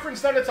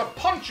reference that it's a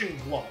punching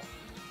glove,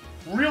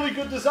 really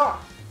good design.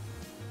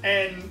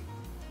 And,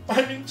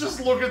 I mean, just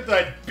look at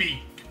that beak.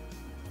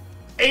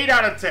 8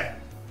 out of 10.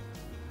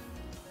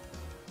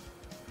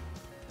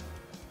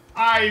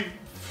 I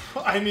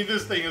mean,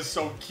 this thing is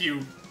so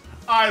cute.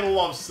 I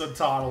love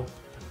Satotl.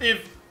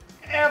 If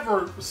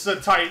ever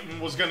Satitan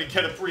was going to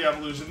get a free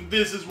evolution,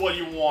 this is what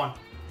you want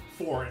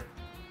for it.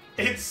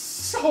 It's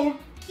so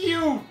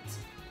cute.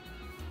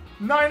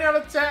 9 out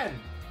of 10.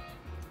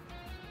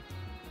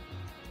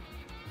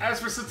 As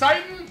for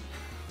Satitan,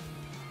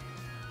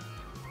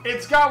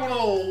 It's got one of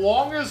the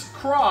longest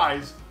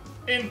cries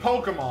in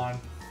Pokemon,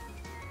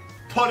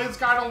 but it's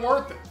kind of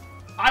worth it.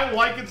 I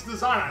like its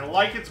design. I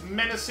like its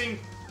menacing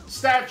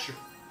stature.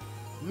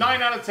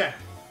 9 out of 10.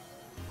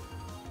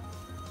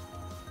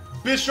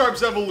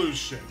 Bisharp's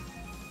evolution.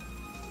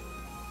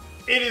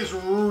 It is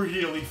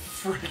really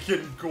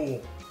freaking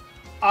cool.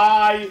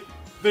 I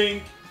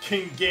think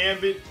King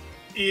Gambit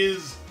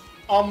is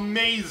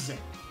amazing.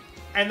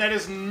 And that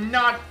is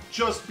not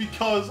just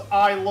because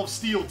I love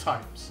steel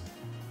types.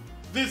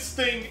 This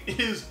thing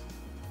is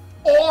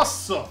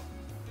awesome.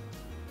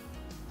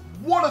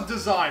 What a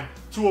design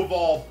to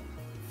evolve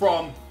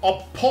from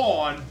a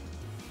pawn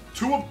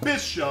to a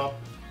bishop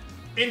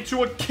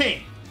into a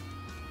king.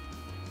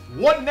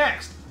 What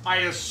next? I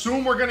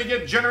assume we're going to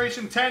get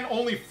Generation 10.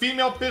 Only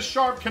female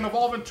Bisharp can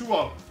evolve into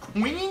a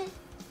queen?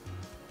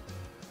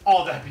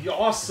 Oh, that'd be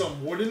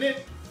awesome, wouldn't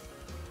it?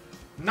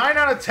 9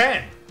 out of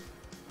 10.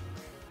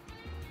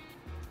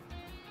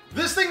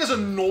 This thing is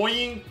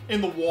annoying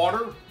in the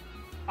water.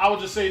 I will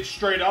just say it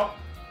straight up.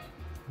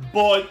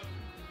 But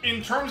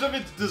in terms of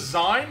its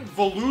design,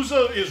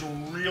 Veluza is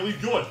really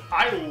good.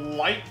 I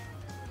like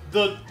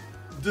the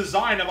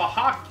design of a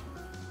Hake,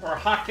 or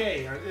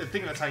Hake, I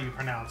think that's how you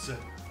pronounce it.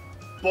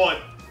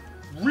 But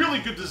really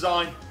good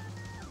design.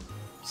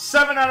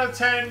 7 out of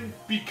 10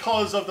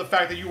 because of the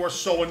fact that you are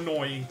so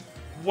annoying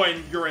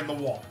when you're in the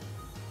water.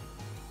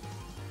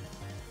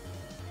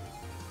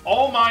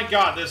 Oh my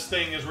god, this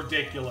thing is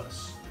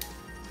ridiculous.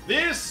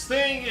 This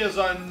thing is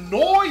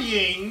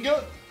annoying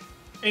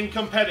in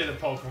competitive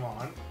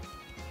Pokemon.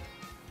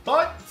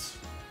 But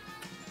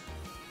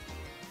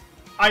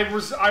I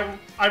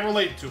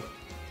relate to it.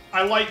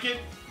 I like it.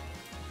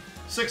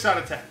 6 out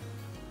of 10.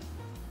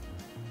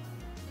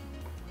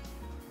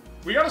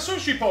 We got a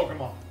sushi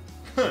Pokemon.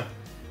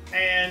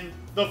 And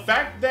the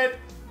fact that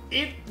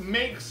it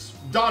makes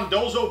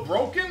Dondozo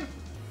broken,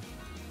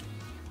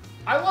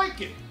 I like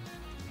it.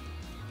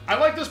 I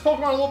like this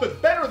Pokemon a little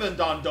bit better than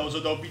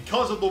Dondozo, though,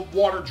 because of the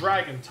Water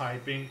Dragon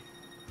typing.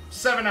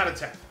 7 out of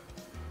 10.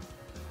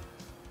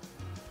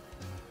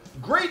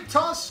 Great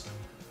Tusk.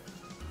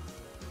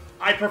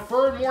 I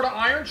prefer it more to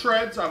Iron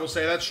Treads. I will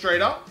say that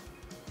straight up.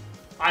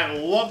 I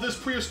love this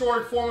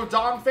prehistoric form of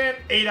Donphan.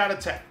 8 out of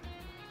 10.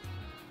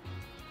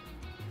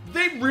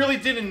 They really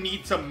didn't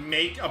need to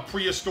make a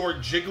prehistoric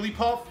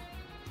Jigglypuff,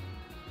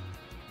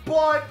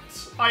 but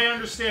I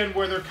understand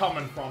where they're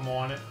coming from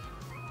on it.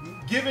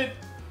 Give it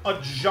a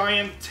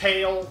giant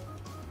tail,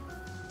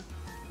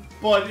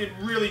 but it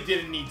really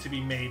didn't need to be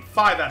made.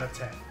 5 out of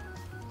 10.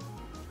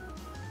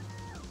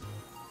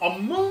 A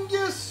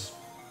Mungus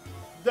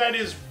that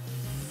is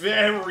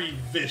very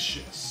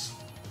vicious.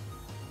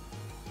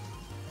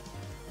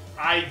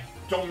 I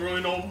don't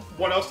really know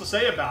what else to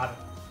say about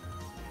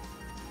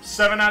it.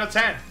 7 out of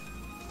 10.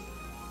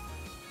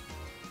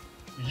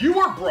 You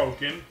are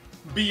broken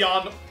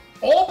beyond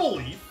all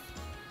belief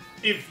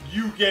if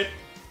you get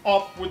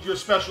up with your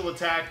special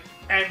attack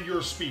and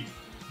your speed.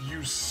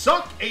 You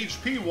suck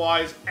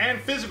HP-wise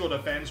and physical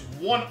defense,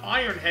 1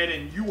 Iron Head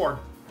and you are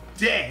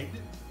dead,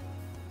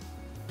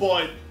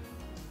 but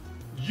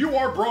you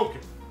are broken.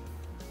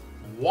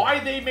 Why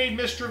they made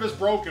Mischievous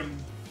broken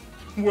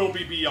will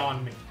be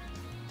beyond me.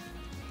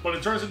 But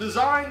in terms of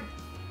design,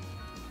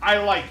 I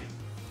like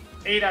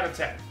it. 8 out of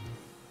 10.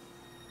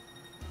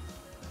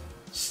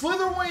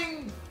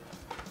 Slitherwing,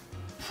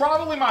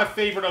 probably my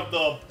favorite of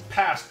the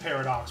past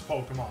Paradox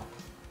Pokemon.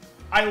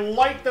 I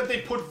like that they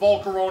put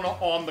Volcarona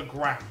on the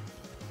ground.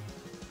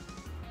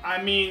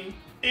 I mean,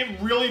 it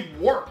really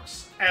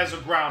works as a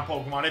ground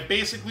Pokemon. It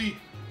basically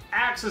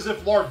acts as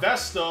if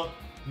Larvesta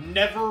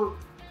never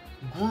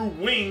grew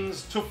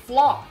wings to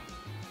fly.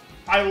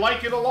 I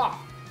like it a lot.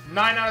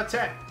 9 out of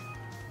 10.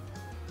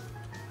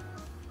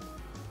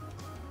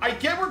 I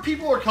get where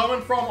people are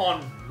coming from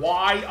on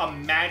why a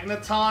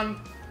Magneton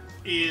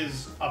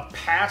is a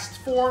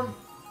past form,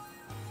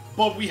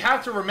 but we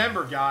have to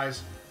remember,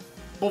 guys,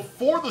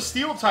 before the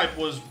Steel type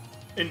was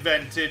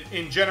invented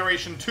in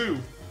Generation 2,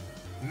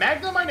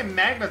 Magnemite and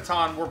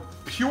Magneton were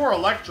pure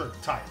electric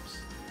types.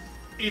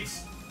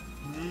 It's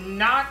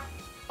not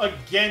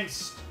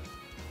against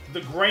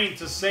the grain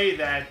to say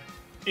that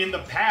in the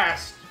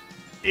past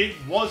it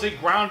was a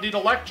grounded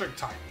electric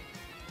type.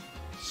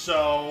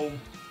 So,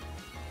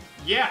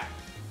 yeah.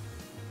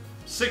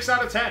 6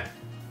 out of 10.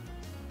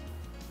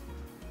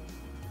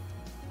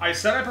 I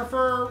said I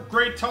prefer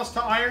Great Tusk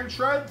to Iron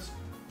Treads,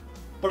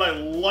 but I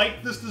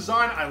like this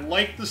design. I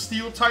like the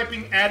Steel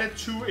typing added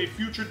to a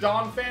future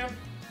Donphan.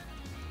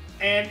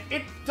 And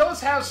it does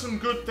have some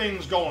good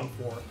things going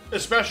for it,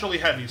 especially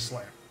Heavy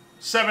Slam.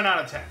 7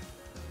 out of 10.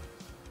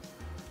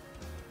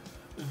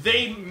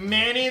 They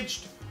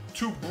managed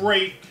to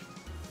break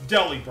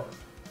Delibird.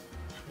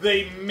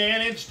 They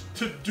managed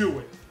to do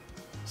it.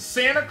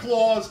 Santa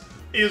Claus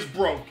is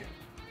broken.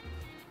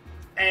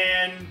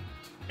 And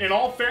in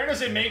all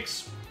fairness, it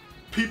makes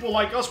people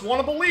like us want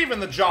to believe in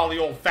the jolly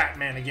old fat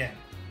man again.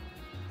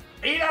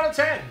 8 out of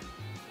 10.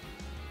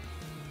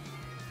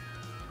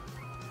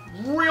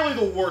 Really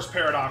the worst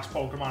Paradox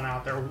Pokemon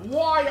out there.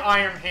 Why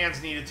Iron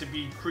Hands needed to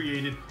be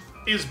created,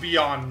 is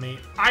beyond me.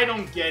 I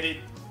don't get it.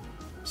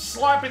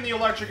 Slapping the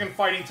electric and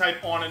fighting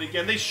type on it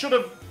again. They should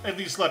have at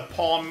least let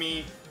Palm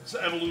Me's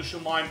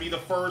evolution line be the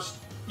first,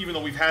 even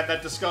though we've had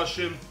that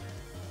discussion.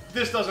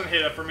 This doesn't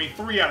hit it for me.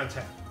 3 out of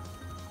 10.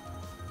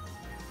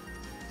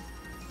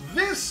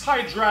 This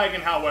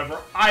Hydreigon, however,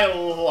 I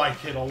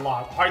like it a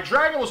lot.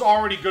 Hydreigon was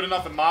already good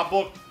enough in my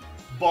book,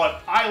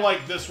 but I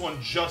like this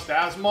one just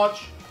as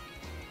much.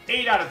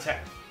 8 out of 10.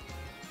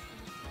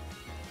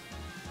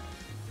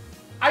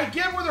 I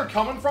get where they're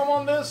coming from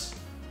on this,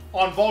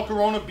 on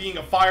Volcarona being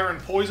a fire and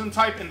poison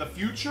type in the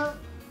future,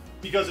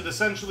 because it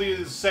essentially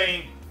is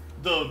saying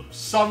the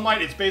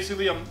sunlight, it's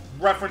basically a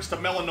reference to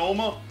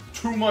melanoma.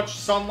 Too much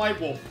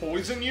sunlight will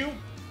poison you.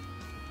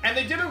 And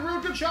they did a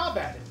real good job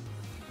at it.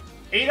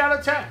 8 out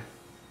of 10.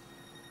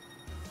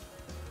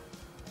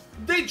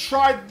 They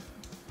tried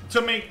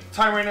to make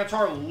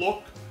Tyranitar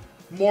look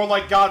more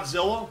like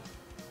Godzilla,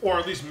 or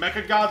at least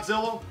Mecha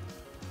Godzilla,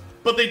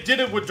 but they did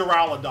it with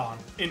Duraludon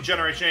in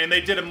Generation A, and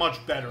they did it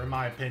much better, in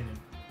my opinion.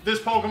 This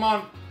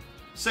Pokemon,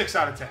 6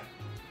 out of 10.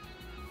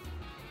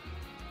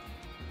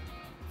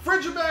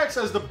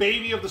 Frigibax as the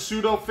baby of the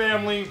Pseudo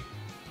family,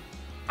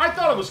 I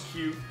thought it was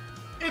cute.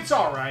 It's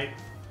alright.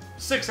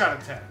 6 out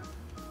of 10.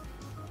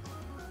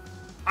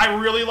 I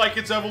really like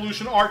its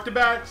evolution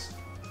Arctibax.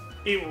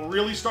 It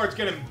really starts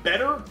getting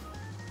better.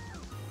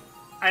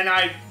 And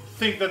I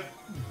think that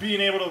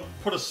being able to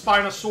put a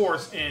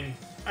Spinosaurus in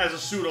as a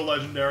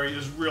pseudo-legendary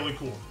is really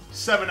cool.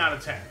 7 out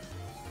of 10.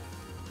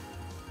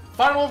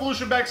 Final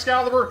Evolution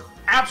Baxcalibur,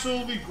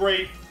 absolutely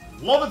great.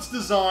 Love its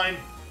design.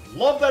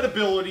 Love that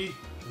ability.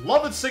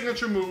 Love its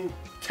signature move.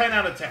 10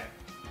 out of 10.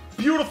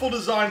 Beautiful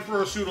design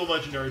for a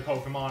pseudo-legendary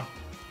Pokemon.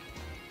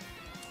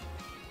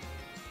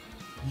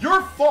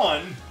 You're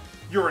fun.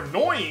 You're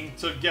annoying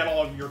to get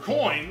all of your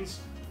coins.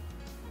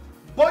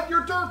 But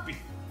you're derpy.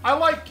 I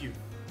like you.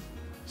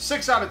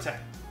 6 out of 10.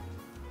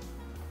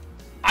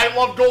 I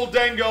love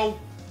Goldengo.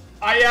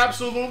 I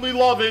absolutely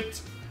love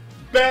it.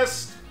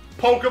 Best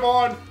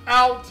Pokemon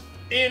out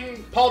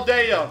in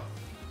Paldea.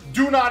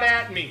 Do not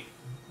at me.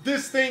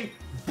 This thing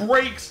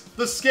breaks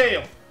the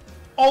scale.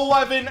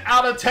 11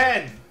 out of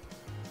 10.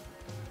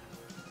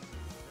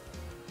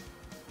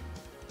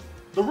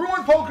 The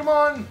Ruined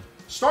Pokemon,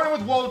 starting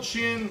with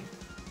Wo-Chin.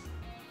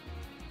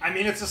 I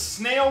mean, it's a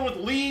snail with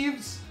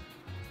leaves.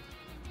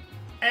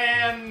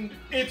 And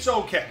it's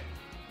okay.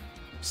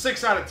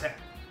 6 out of 10.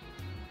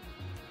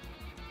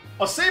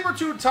 A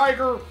saber-tooth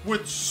tiger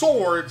with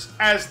swords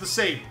as the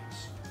sabers.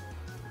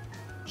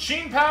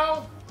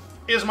 Shinpao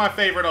is my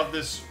favorite of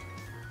this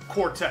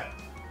quartet.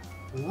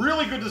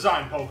 Really good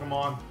design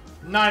Pokemon.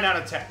 9 out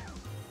of 10.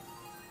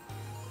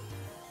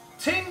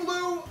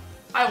 Tinglu,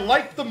 I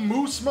like the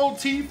moose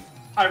motif.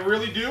 I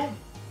really do.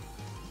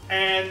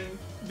 And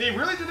they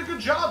really did a good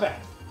job at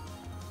it.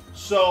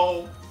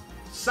 So,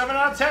 7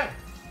 out of 10.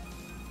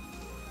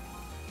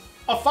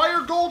 A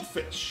fire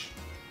goldfish.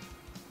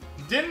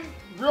 Didn't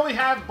really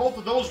have both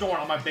of those going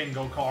on my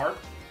bingo card.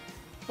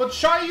 But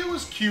Chayu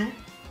is cute.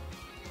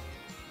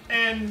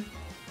 And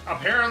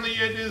apparently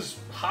it is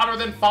hotter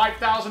than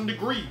 5,000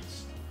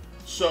 degrees.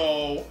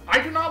 So I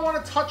do not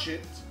want to touch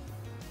it.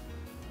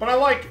 But I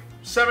like it.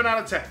 7 out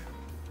of 10.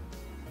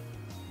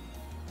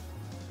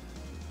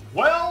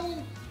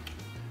 Well,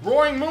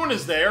 Roaring Moon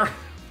is there.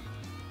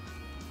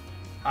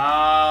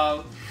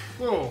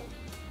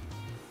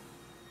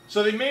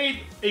 So they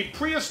made a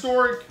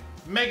prehistoric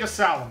Mega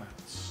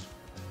Salamence.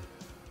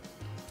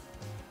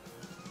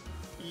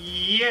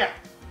 Yeah,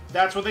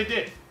 that's what they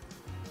did.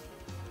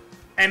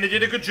 And they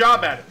did a good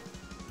job at it.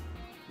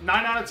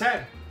 9 out of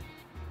 10.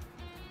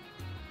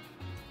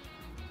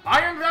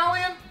 Iron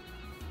Valiant,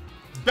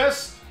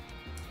 best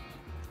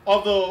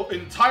of the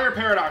entire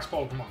Paradox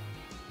Pokemon.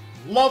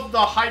 Love the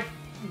hype,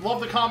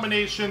 love the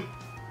combination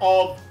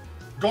of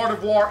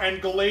Gardevoir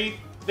and Gallade.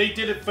 They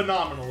did it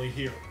phenomenally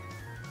here.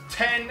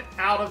 10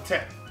 out of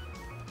 10.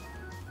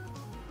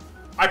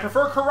 I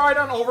prefer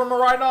Koraidon over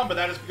Miraidon, but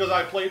that is because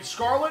I played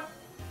Scarlet.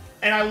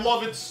 And I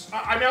love its...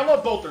 I mean, I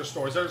love both their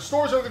stories. Their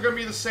stories are going to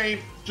be the same,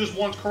 just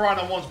one's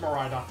Koraidon, one's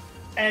Miraidon.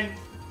 And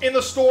in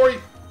the story,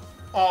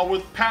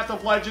 with Path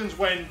of Legends,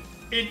 when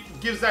it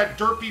gives that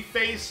derpy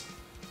face,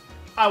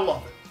 I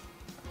love it.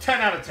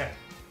 10 out of 10.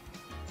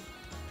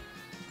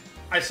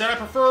 I said I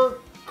prefer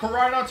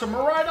Koraidon to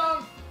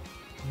Miraidon,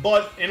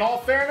 but in all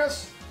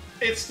fairness,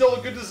 it's still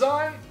a good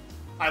design.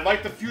 I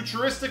like the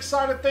futuristic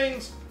side of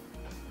things.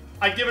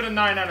 I give it a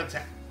 9 out of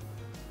 10.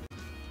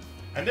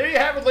 And there you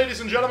have it, ladies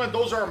and gentlemen.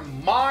 Those are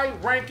my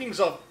rankings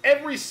of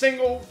every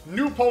single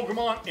new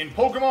Pokemon in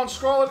Pokemon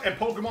Scarlet and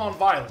Pokemon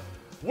Violet.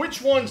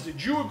 Which ones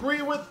did you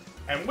agree with,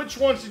 and which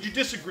ones did you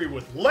disagree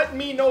with? Let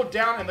me know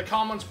down in the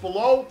comments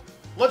below.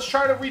 Let's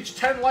try to reach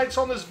 10 likes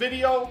on this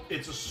video.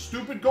 It's a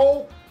stupid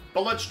goal,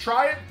 but let's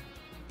try it.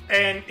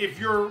 And if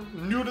you're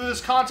new to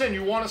this content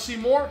and you want to see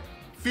more,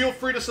 feel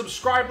free to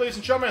subscribe, ladies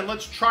and gentlemen, and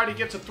let's try to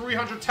get to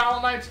 300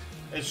 Talonites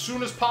as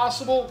soon as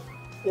possible,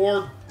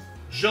 or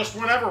just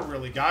whenever,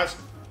 really, guys.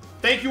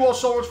 Thank you all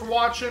so much for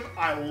watching.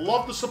 I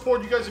love the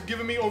support you guys have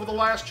given me over the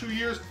last 2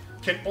 years.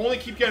 Can only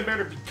keep getting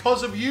better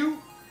because of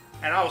you.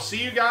 and I will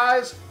see you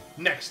guys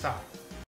next time.